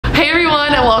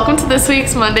this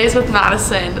week's Mondays with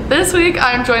Madison. This week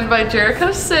I'm joined by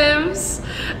Jericho Sims,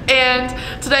 and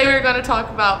today we're going to talk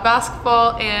about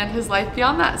basketball and his life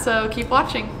beyond that, so keep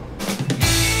watching.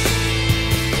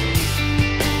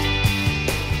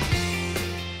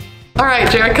 Alright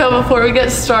Jericho, before we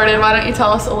get started, why don't you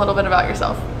tell us a little bit about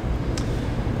yourself?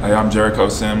 Hey, I'm Jericho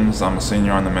Sims. I'm a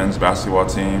senior on the men's basketball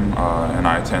team, and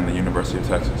I attend the University of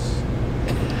Texas.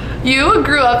 You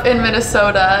grew up in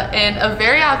Minnesota in a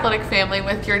very athletic family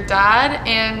with your dad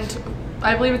and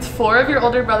I believe it's 4 of your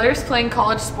older brothers playing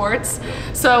college sports.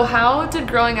 So how did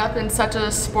growing up in such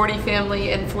a sporty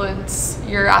family influence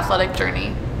your athletic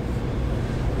journey?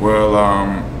 Well,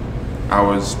 I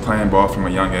was playing ball from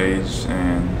a young age,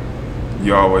 and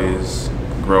you always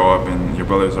grow up and your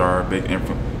brothers are a big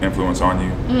influence on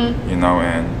you, you know,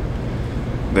 and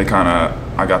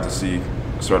I got to see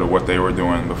sort of what they were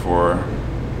doing before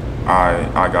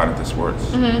I got into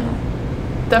sports. You know.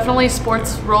 Definitely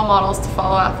sports role models to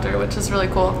follow after, which is really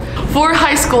cool. For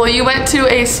high school, you went to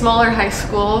a smaller high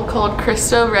school called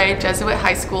Cristo Rey Jesuit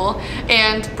High School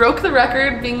and broke the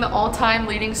record being the all-time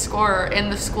leading scorer in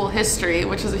the school history,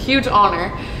 which is a huge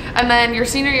honor. And then your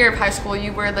senior year of high school,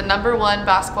 you were the #1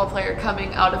 basketball player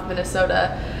coming out of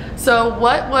Minnesota. So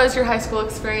what was your high school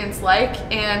experience like,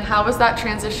 and how was that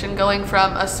transition going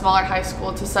from a smaller high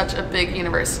school to such a big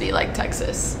university like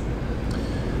Texas?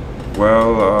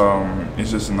 Well,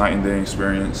 it's just a night and day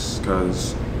experience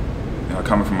because, you know,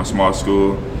 coming from a small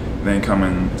school, then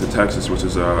coming to Texas, which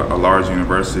is a large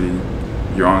university,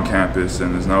 you're on campus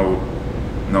and there's no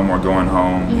more going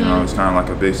home. You know, it's kind of like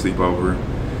a big sleepover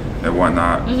and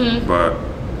whatnot. But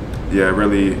yeah,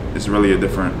 it's really a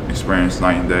different experience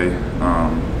night and day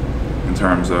in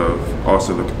terms of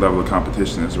also the level of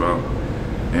competition as well.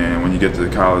 And when you get to the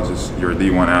colleges, you're a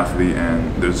D1 athlete,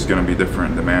 and there's going to be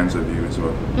different demands of you as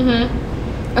well.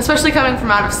 Especially coming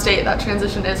from out of state, that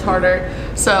transition is harder.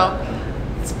 So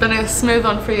it's been a smooth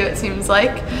one for you, it seems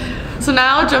like. So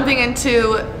now jumping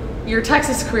into your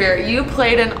Texas career, you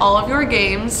played in all of your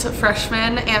games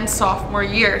freshman and sophomore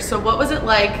year. So what was it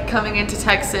like coming into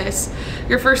Texas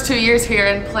your first 2 years here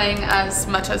and playing as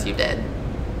much as you did?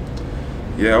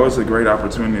 Yeah, it was a great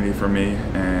opportunity for me,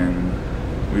 and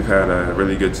we've had a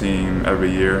really good team every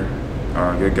year,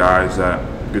 good guys,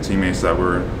 good teammates that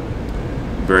were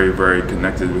very, very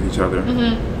connected with each other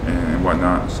and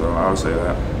whatnot, so I would say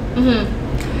that.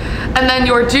 And then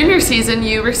your junior season,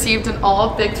 you received an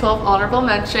all Big 12 honorable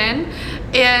mention,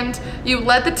 and you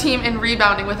led the team in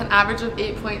rebounding with an average of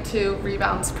 8.2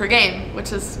 rebounds per game,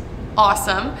 which is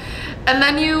awesome. And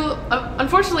then you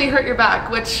unfortunately hurt your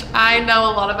back, which I know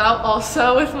a lot about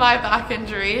also with my back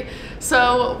injury.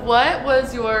 So what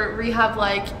was your rehab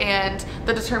like and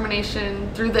the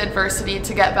determination through the adversity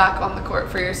to get back on the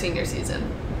court for your senior season?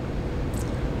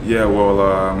 Yeah, well,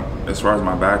 as far as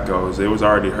my back goes, it was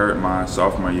already hurt my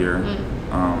sophomore year.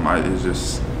 I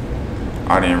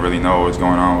didn't really know what was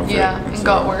going on with it. Yeah, and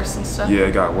got worse and stuff. Yeah,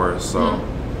 it got worse. So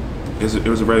it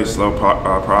was a very slow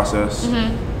process.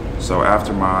 So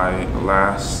after my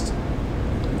last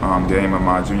game of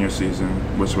my junior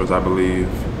season, which was, I believe,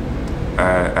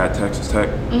 at Texas Tech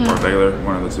or Baylor,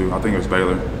 one of the two. I think it was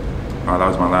Baylor. That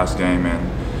was my last game,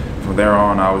 and from there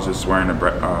on, I was just wearing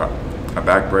a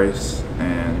back brace,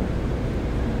 and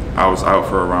I was out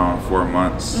for around 4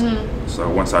 months. So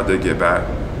once I did get back,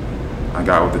 I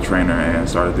got with the trainer and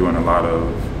started doing a lot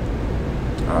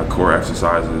of core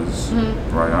exercises.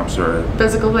 Right, I'm sure.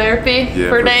 Physical therapy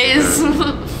for days.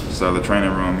 So the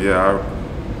training room, yeah.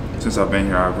 Since I've been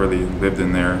here, I've really lived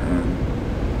in there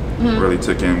and really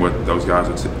took in what those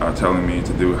guys are telling me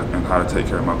to do and how to take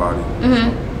care of my body.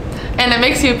 And it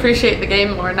makes you appreciate the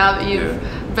game more now that you've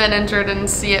been injured and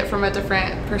see it from a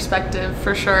different perspective,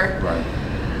 for sure. Right.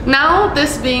 Now,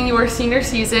 this being your senior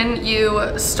season,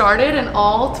 you started in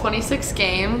all 26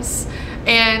 games,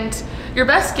 and your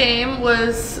best game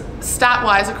was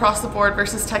stat-wise across the board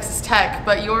versus Texas Tech,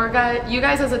 but you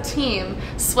guys as a team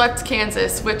swept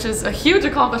Kansas, which is a huge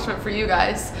accomplishment for you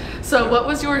guys. So what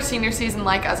was your senior season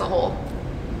like as a whole?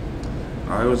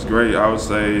 It was great. I would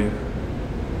say,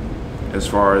 as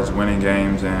far as winning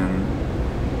games and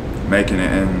making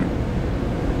it and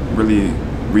really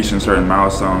reaching certain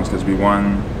milestones, because we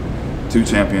won 2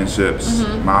 championships,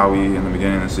 Maui in the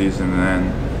beginning of the season, and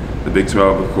then the Big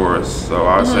 12, of course. So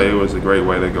I would say it was a great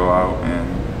way to go out, and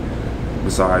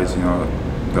besides, you know,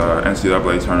 the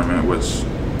NCAA tournament, which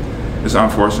is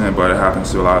unfortunate, but it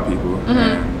happens to a lot of people,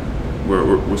 and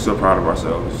we're still proud of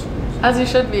ourselves. As you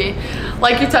should be.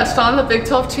 Like you touched on, the Big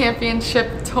 12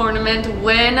 championship tournament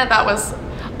win, that was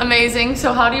amazing.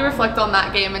 So how do you reflect on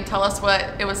that game and tell us what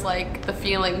it was like, the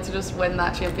feeling to just win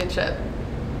that championship?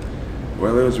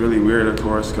 Well, it was really weird, of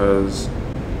course, because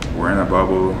we're in a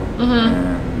bubble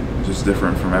and just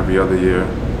different from every other year.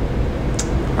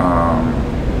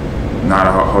 Not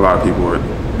a whole lot of people were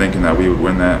thinking that we would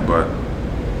win that, but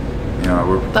you know,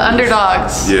 we're the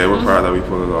underdogs. Yeah, we're proud that we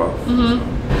pulled it off.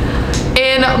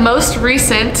 In most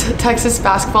recent Texas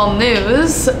basketball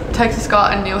news, Texas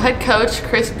got a new head coach,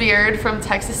 Chris Beard from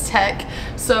Texas Tech.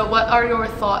 So what are your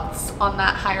thoughts on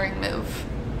that hiring move?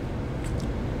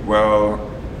 Well,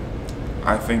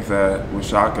 I think that with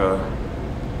Shaka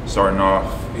starting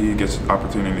off, he gets an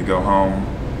opportunity to go home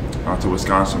to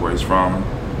Wisconsin, where he's from,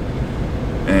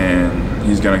 and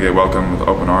he's going to get welcomed with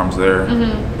open arms there.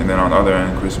 And then on the other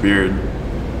end, Chris Beard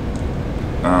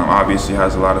obviously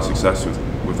has a lot of success with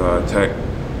Tech,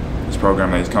 this program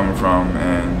that he's coming from,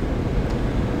 and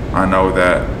I know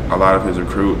that a lot of his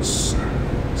recruits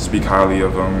speak highly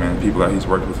of him and people that he's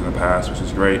worked with in the past, which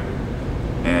is great.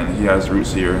 And he has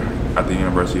roots here at the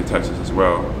University of Texas as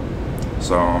well.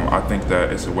 So I think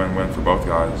that it's a win-win for both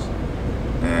guys,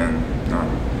 and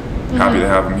happy to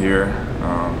have him here,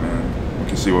 and we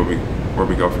can see where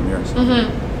we go from here. So.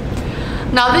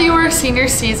 Now that your senior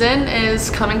season is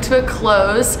coming to a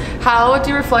close, how do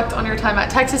you reflect on your time at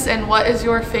Texas, and what is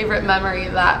your favorite memory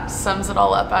that sums it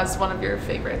all up as one of your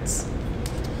favorites?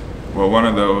 Well, one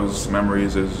of those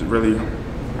memories is really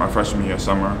my freshman year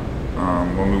summer.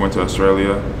 When we went to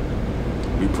Australia,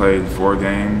 we played 4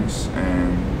 games,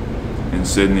 and in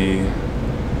Sydney,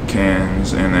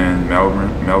 Cairns, and then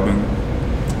Melbourne.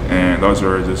 And those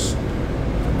were just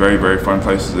very, very fun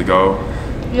places to go.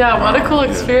 Yeah, what a cool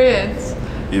experience.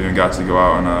 Even got to go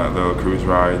out on a little cruise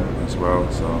ride as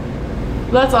well. So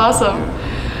that's awesome.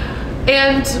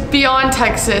 Yeah. And beyond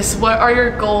Texas, what are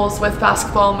your goals with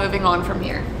basketball moving on from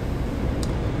here?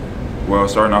 Well,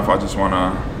 starting off,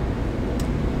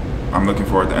 I'm looking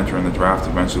forward to entering the draft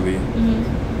eventually,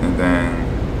 and then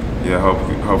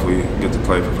hopefully get to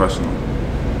play professional.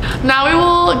 Now we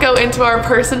will go into our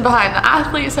person behind the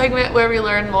athlete segment, where we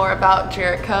learn more about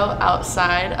Jericho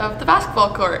outside of the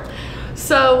basketball court.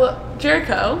 So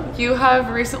Jericho, you have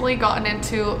recently gotten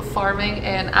into farming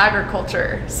and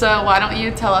agriculture. So why don't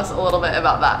you tell us a little bit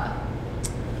about that?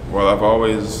 Well, I've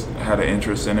always had an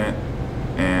interest in it,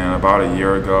 and about a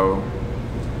year ago,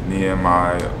 me and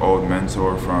my old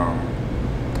mentor from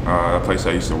a place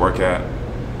I used to work at,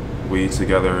 we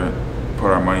together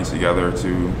put our money together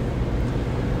to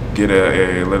get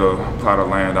a little plot of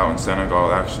land out in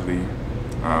Senegal, actually,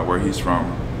 where he's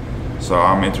from. So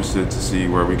I'm interested to see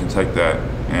where we can take that.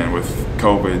 And with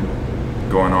COVID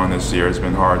going on this year, it's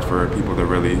been hard for people to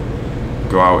really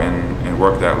go out and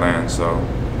work that land. So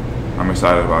I'm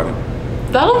excited about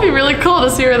it. That'll be really cool to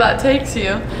see where that takes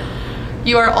you.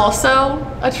 You are also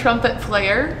a trumpet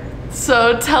player.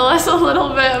 So tell us a little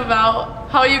bit about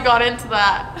how you got into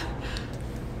that.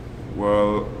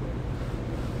 Well,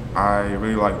 I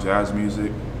really like jazz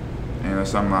music, and it's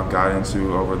something I've got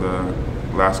into over the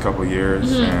last couple of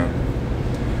years. And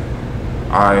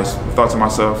I thought to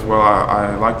myself, well,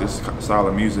 I like this style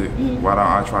of music. Why don't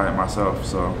I try it myself?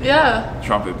 So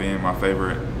trumpet being my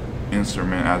favorite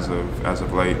instrument as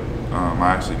of late, I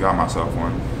actually got myself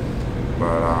one,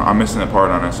 but I'm missing a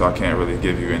part on it, so I can't really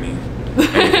give you anything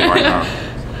right now.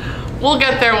 We'll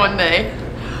get there one day.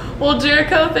 Well,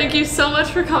 Jericho, thank you so much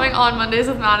for coming on Mondays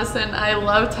with Madison. I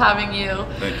loved having you.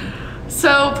 Thank you.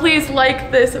 So please like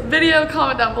this video,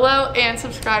 comment down below, and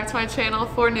subscribe to my channel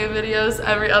for new videos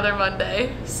every other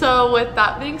Monday. So with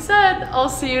that being said, I'll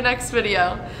see you next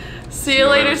video. See you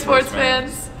later, sports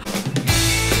fans.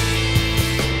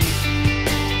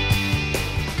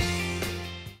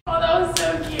 Oh, that was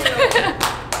so cute.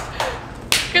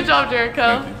 Good job,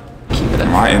 Jericho.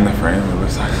 Am I in the frame? It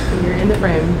looks like You're in the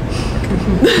frame.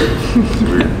 it's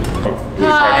weird.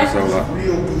 Hi. So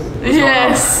loud.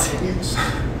 Yes.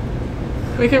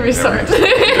 We can restart.